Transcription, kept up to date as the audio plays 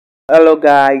Hello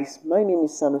guys, my name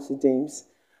is Sanusi James,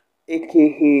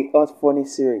 aka Hot Funny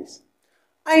Series.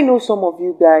 I know some of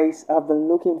you guys have been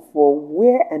looking for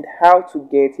where and how to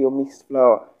get your mixed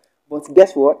flour, but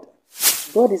guess what?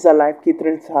 God is Alive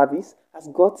Catering Service has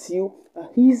got you an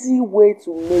easy way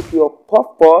to make your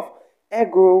puff puff,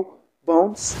 egg roll,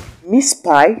 buns, meat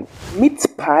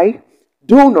pie,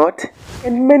 donut,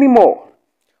 and many more.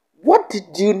 What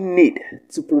did you need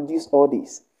to produce all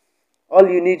this? All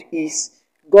you need is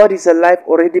God is Alive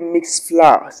already mixed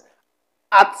flours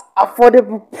at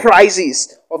affordable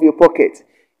prices of your pocket.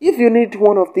 If you need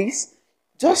one of these,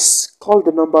 just call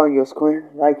the number on your screen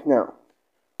right now.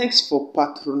 Thanks for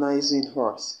patronizing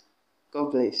us.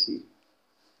 God bless you.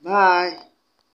 Bye.